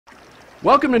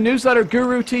Welcome to Newsletter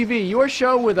Guru TV, your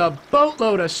show with a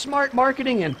boatload of smart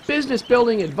marketing and business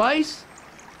building advice,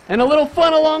 and a little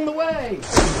fun along the way.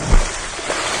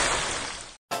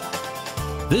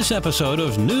 This episode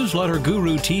of Newsletter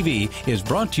Guru TV is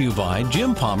brought to you by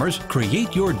Jim Palmer's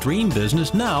Create Your Dream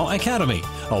Business Now Academy,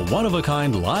 a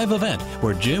one-of-a-kind live event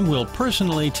where Jim will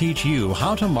personally teach you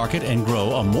how to market and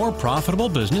grow a more profitable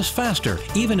business faster,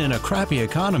 even in a crappy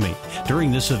economy.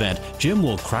 During this event, Jim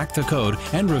will crack the code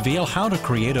and reveal how to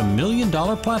create a $1 million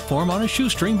platform on a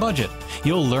shoestring budget.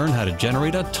 You'll learn how to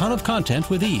generate a ton of content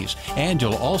with ease, and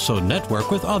you'll also network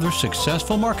with other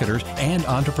successful marketers and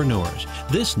entrepreneurs.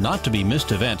 This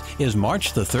not-to-be-missed event is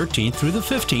March the 13th through the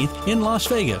 15th in Las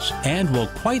Vegas and will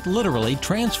quite literally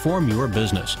transform your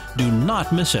business. Do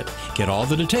not miss it. Get all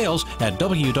the details at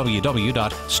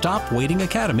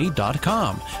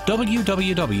www.stopwaitingacademy.com.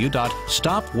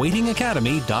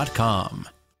 www.stopwaitingacademy.com.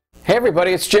 Hey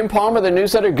everybody, it's Jim Palmer, the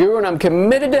Newsletter Guru, and I'm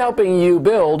committed to helping you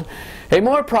build a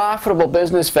more profitable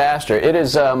business faster. It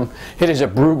is one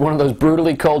of those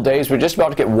brutally cold days. We're just about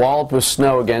to get walloped with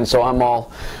snow again, so I'm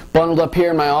all bundled up here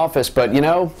in my office. But you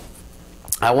know,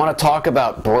 I want to talk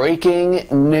about breaking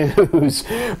news.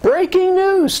 Breaking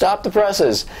news! Stop the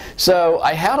presses. So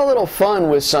I had a little fun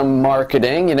with some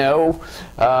marketing.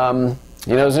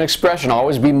 There's an expression,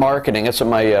 always be marketing. That's what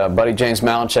my buddy James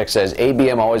Malinchek says,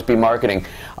 ABM, always be marketing.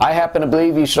 I happen to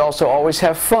believe you should also always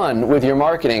have fun with your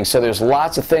marketing. So there's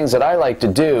lots of things that I like to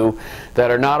do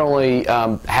that are not only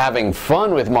having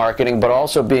fun with marketing, but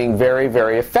also being very,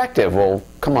 very effective. Well,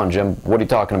 come on, Jim, what are you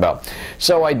talking about?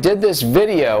 So I did this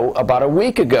video about a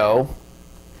week ago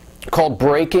called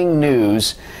Breaking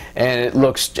News, and it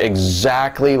looks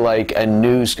exactly like a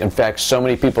news. In fact, so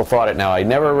many people thought it. Now, I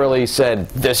never really said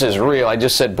this is real. I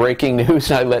just said breaking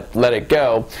news, and I let it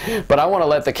go. But I want to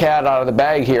let the cat out of the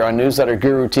bag here on Newsletter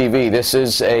Guru TV. This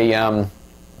is a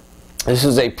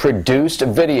produced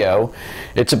video.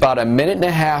 It's about 1.5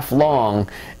 minutes long,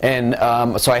 and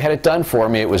so I had it done for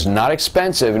me. It was not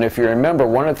expensive, and if you remember,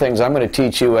 one of the things I'm going to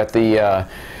teach you at the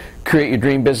Create Your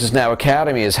Dream Business Now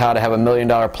Academy is how to have $1 million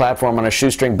platform on a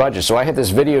shoestring budget. So I had this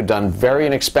video done very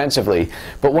inexpensively.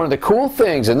 But one of the cool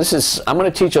things, and I'm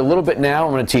going to teach a little bit now,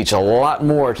 I'm going to teach a lot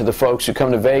more to the folks who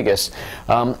come to Vegas.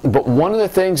 But one of the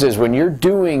things is when you're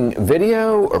doing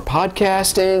video or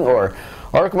podcasting or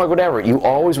article, whatever, you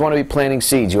always want to be planting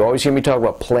seeds. You always hear me talk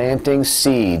about planting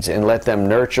seeds and let them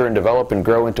nurture and develop and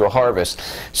grow into a harvest.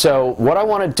 So what I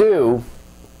want to do,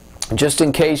 just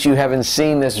in case you haven't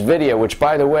seen this video, which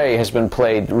by the way has been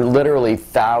played literally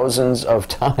thousands of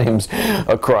times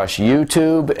across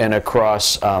YouTube and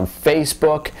across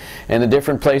Facebook and the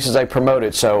different places I promote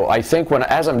it. So I think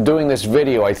as I'm doing this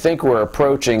video, I think we're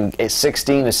approaching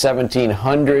 1,600 to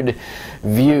 1,700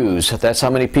 views. That's how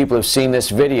many people have seen this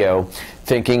video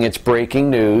thinking it's breaking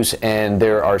news, and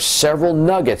there are several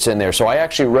nuggets in there. So I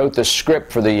actually wrote the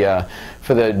script for the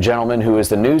gentleman who is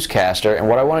the newscaster, and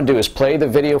what I want to do is play the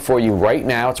video for you right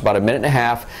now. It's about 1.5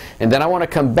 minutes, and then I want to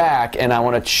come back and I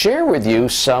want to share with you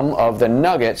some of the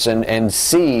nuggets and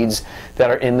seeds that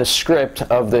are in the script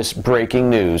of this breaking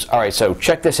news. All right, so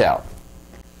check this out.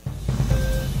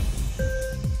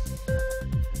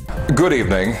 Good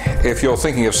evening. If you're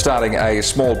thinking of starting a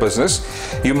small business,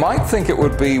 you might think it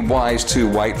would be wise to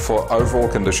wait for overall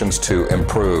conditions to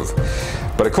improve.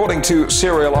 But according to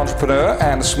serial entrepreneur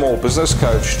and small business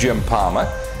coach Jim Palmer,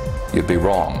 you'd be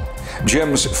wrong.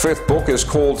 Jim's 5th book is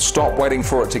called Stop Waiting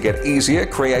for It to Get Easier,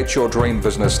 Create Your Dream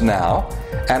Business Now.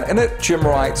 And in it, Jim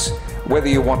writes, whether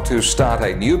you want to start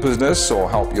a new business or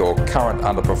help your current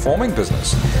underperforming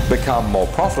business become more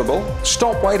profitable,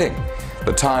 stop waiting.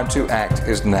 The time to act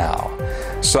is now.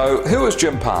 So who is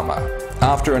Jim Palmer?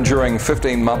 After enduring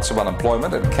 15 months of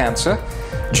unemployment and cancer,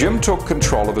 Jim took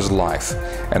control of his life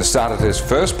and started his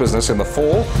first business in the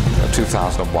fall of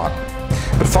 2001.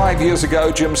 But 5 years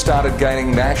ago, Jim started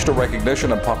gaining national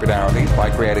recognition and popularity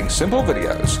by creating simple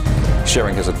videos,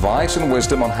 sharing his advice and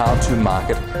wisdom on how to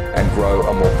market and grow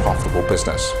a more profitable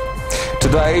business.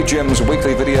 Today, Jim's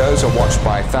weekly videos are watched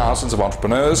by thousands of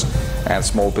entrepreneurs and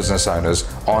small business owners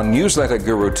on Newsletter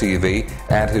Guru TV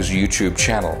and his YouTube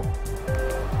channel.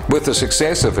 With the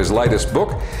success of his latest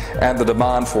book and the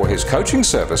demand for his coaching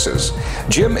services,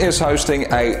 Jim is hosting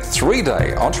a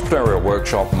 3-day entrepreneurial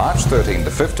workshop March 13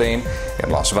 to 15 in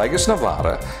Las Vegas,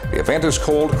 Nevada. The event is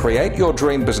called Create Your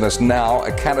Dream Business Now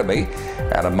Academy,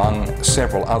 and among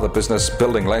several other business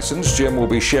building lessons, Jim will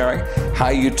be sharing how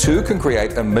you too can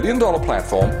create a $1 million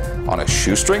platform on a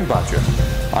shoestring budget.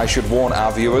 I should warn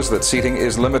our viewers that seating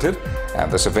is limited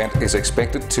and this event is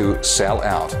expected to sell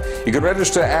out. You can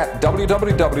register at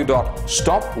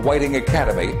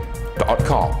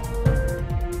www.stopwaitingacademy.com.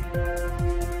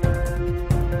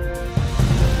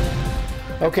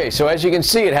 Okay, so as you can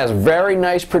see, it has very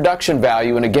nice production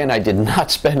value, and again, I did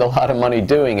not spend a lot of money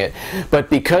doing it,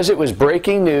 but because it was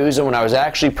breaking news, and when I was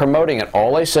actually promoting it,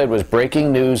 all I said was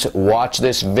breaking news, watch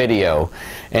this video.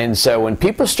 And so when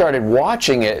people started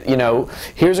watching it, you know,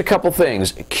 here's a couple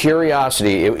things.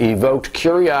 Curiosity. It evoked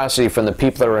curiosity from the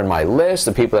people that are in my list,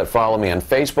 the people that follow me on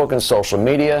Facebook and social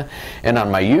media, and on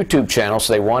my YouTube channel,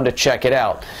 so they wanted to check it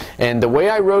out. And the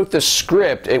way I wrote the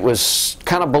script, it was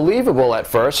kind of believable at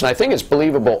first, and I think it's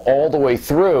believable all the way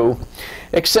through,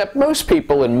 except most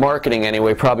people in marketing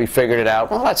anyway probably figured it out.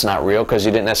 Well, that's not real because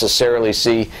you didn't necessarily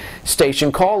see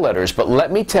station call letters. But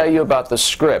let me tell you about the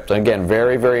script. And again,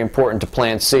 very, very important to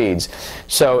plant seeds.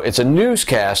 So it's a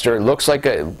newscaster. It looks like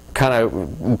a kind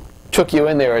of took you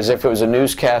in there as if it was a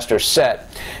newscaster set,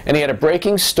 and he had a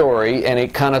breaking story, and he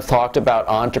kind of talked about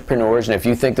entrepreneurs, and if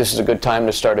you think this is a good time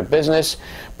to start a business,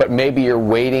 but maybe you're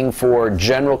waiting for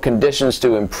general conditions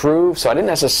to improve. So I didn't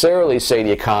necessarily say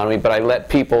the economy, but I let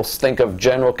people think of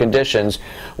general conditions,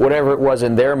 whatever it was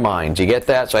in their mind. You get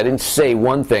that? So I didn't say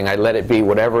one thing, I let it be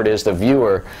whatever it is the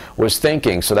viewer was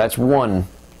thinking. So that's one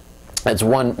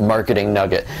marketing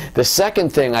nugget. The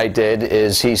second thing I did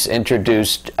is he's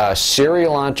introduced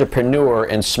serial entrepreneur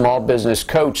and small business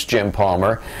coach Jim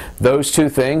Palmer. Those two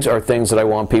things are things that I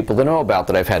want people to know about,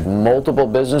 that I've had multiple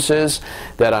businesses,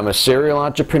 that I'm a serial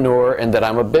entrepreneur, and that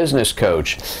I'm a business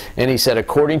coach. And he said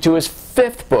according to his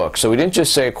 5th book, so he didn't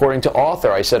just say according to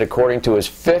author, I said according to his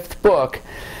 5th book.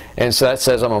 And so that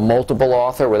says I'm a multiple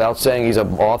author without saying he's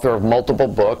an author of multiple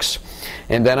books.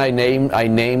 And then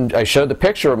I showed the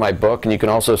picture of my book, and you can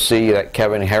also see that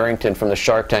Kevin Harrington from the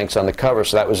Shark Tank's on the cover,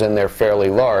 so that was in there fairly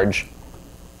large.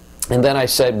 And then I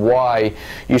said why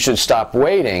you should stop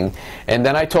waiting, and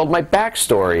then I told my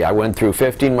backstory. I went through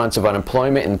 15 months of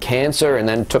unemployment and cancer, and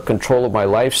then took control of my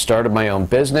life, started my own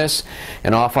business,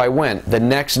 and off I went. The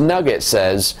next nugget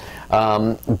says,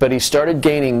 but he started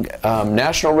gaining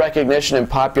national recognition and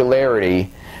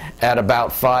popularity at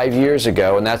about 5 years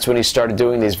ago, and that's when he started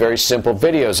doing these very simple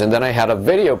videos. And then I had a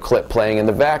video clip playing in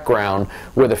the background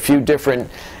with a few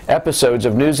different episodes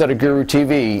of Newsletter Guru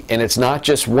TV, and it's not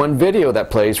just one video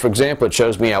that plays. For example, it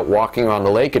shows me out walking on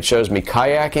the lake, it shows me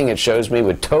kayaking, it shows me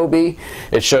with Toby,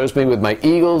 it shows me with my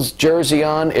Eagles jersey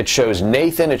on, it shows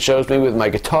Nathan, it shows me with my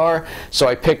guitar. So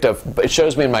I picked it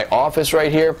shows me in my office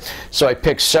right here. So I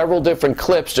picked several different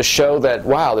clips to show that,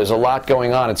 wow, there's a lot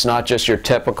going on. It's not just your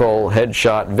typical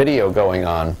headshot video going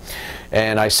on.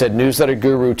 And I said Newsletter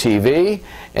Guru TV,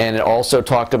 and it also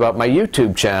talked about my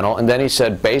YouTube channel. And then he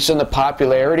said, based on the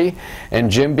popularity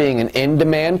and Jim being an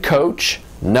in-demand coach,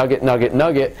 nugget, nugget,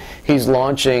 nugget, he's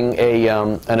launching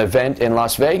an event in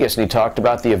Las Vegas. And he talked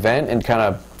about the event, and kind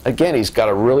of, again, he's got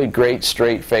a really great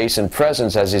straight face and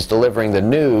presence as he's delivering the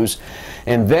news.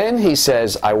 And then he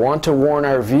says, I want to warn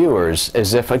our viewers,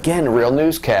 as if, again, real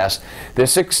newscast,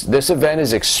 this event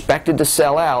is expected to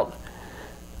sell out.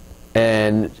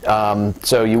 And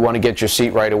so you want to get your seat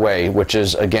right away, which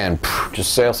is, again,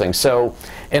 just sales thing. So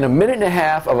in a minute and a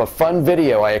half of a fun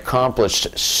video, I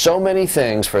accomplished so many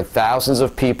things for thousands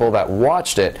of people that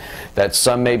watched it, that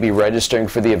some may be registering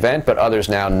for the event, but others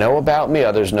now know about me,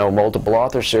 others know multiple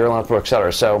authors, serial entrepreneur,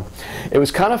 etc. So it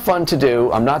was kind of fun to do.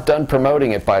 I'm not done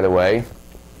promoting it, by the way.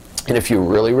 And if you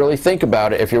really, really think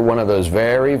about it, if you're one of those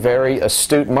very, very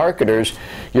astute marketers,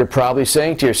 you're probably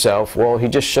saying to yourself, well, he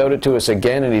just showed it to us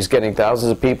again, and he's getting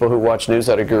thousands of people who watch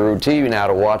Newsletter Guru TV now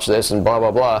to watch this, and blah,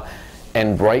 blah, blah.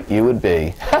 And right you would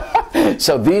be.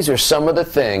 So these are some of the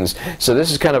things. So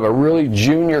this is kind of a really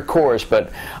junior course,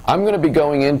 but I'm going to be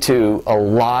going into a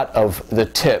lot of the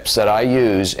tips that I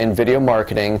use in video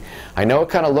marketing. I know it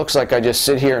kind of looks like I just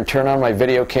sit here and turn on my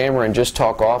video camera and just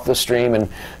talk off the stream, and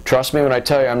trust me when I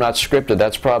tell you I'm not scripted,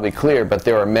 that's probably clear, but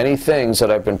there are many things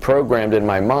that I've been programmed in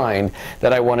my mind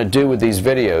that I want to do with these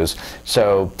videos.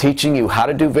 So teaching you how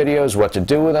to do videos, what to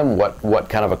do with them, what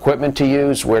kind of equipment to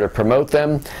use, where to promote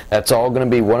them, that's all going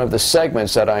to be one of the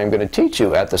segments that I am going to teach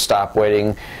you at the Stop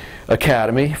Waiting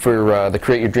Academy for the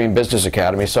Create Your Dream Business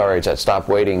Academy. Sorry, it's at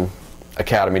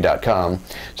stopwaitingacademy.com. So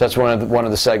that's one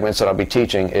of the segments that I'll be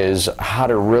teaching, is how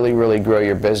to really, really grow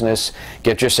your business,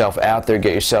 get yourself out there,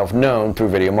 get yourself known through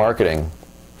video marketing.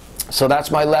 So that's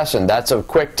my lesson. That's a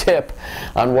quick tip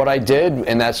on what I did,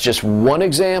 and that's just one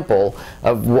example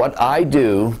of what I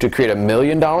do to create $1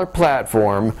 million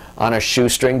platform on a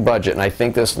shoestring budget. And I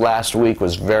think this last week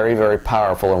was very, very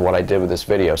powerful in what I did with this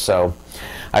video. So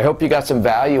I hope you got some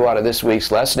value out of this week's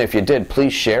lesson. If you did,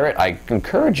 please share it. I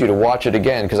encourage you to watch it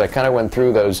again because I kind of went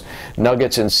through those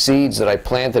nuggets and seeds that I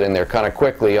planted in there kind of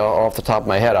quickly, off the top of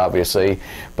my head, obviously.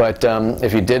 But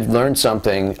if you did learn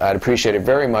something, I'd appreciate it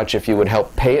very much if you would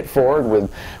help pay it forward with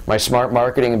my smart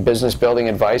marketing and business building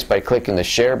advice by clicking the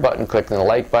share button, clicking the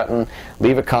like button,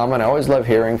 leave a comment. I always love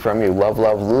hearing from you. Love,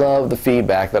 love, love the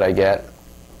feedback that I get.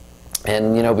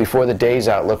 And you know, before the day's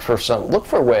out, look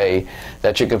for a way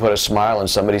that you can put a smile on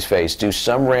somebody's face. Do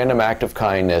some random act of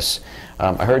kindness.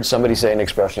 I heard somebody say an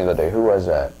expression the other day. Who was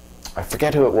that? I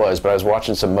forget who it was, but I was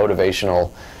watching some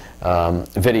motivational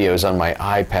videos on my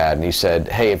iPad, and he said,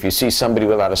 hey, if you see somebody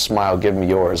without a smile, give them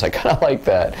yours. I kind of like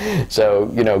that. So,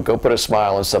 you know, go put a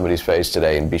smile on somebody's face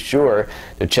today, and be sure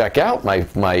to check out my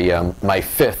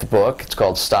 5th book. It's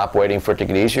called Stop Waiting for It to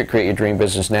Get Easier, Create Your Dream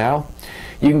Business Now.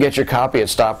 You can get your copy at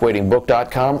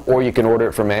stopwaitingbook.com, or you can order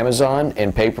it from Amazon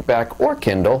in paperback or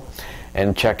Kindle.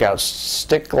 And check out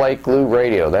Stick Like Glue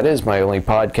Radio. That is my only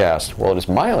podcast. Well, it is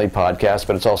my only podcast,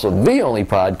 but it's also the only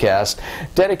podcast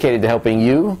dedicated to helping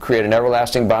you create an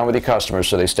everlasting bond with your customers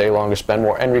so they stay longer, spend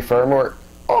more, and refer more.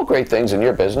 All great things in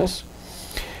your business.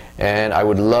 And I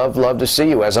would love to see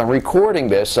you as I'm recording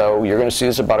this. So you're going to see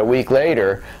this about a week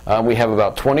later. We have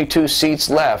about 22 seats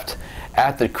left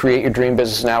at the Create Your Dream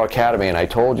Business Now Academy. And I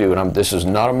told you, and this is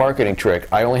not a marketing trick,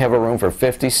 I only have a room for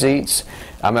 50 seats.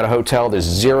 I'm at a hotel, there's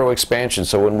 0 expansion,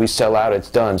 so when we sell out, it's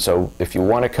done. So if you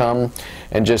want to come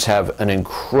and just have an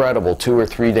incredible 2 or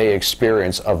 3 day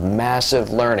experience of massive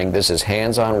learning, this is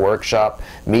hands-on workshop,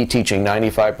 me teaching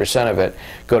 95% of it,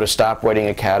 go to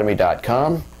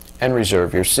stopwaitingacademy.com and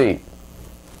reserve your seat.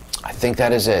 I think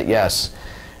that is it, yes.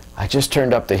 I just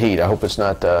turned up the heat. I hope it's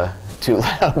not too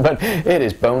loud, but it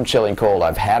is bone-chilling cold.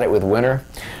 I've had it with winter.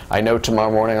 I know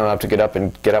tomorrow morning I'll have to get up my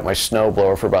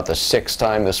snowblower for about the 6th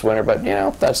time this winter, but you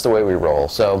know, that's the way we roll.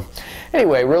 So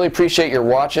anyway, really appreciate your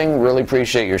watching, really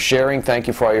appreciate your sharing. Thank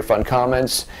you for all your fun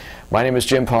comments. My name is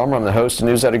Jim Palmer. I'm the host of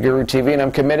Newsletter Guru TV, and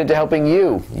I'm committed to helping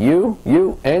you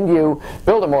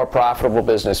build a more profitable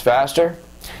business faster.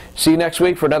 See you next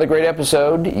week for another great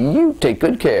episode. You take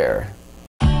good care.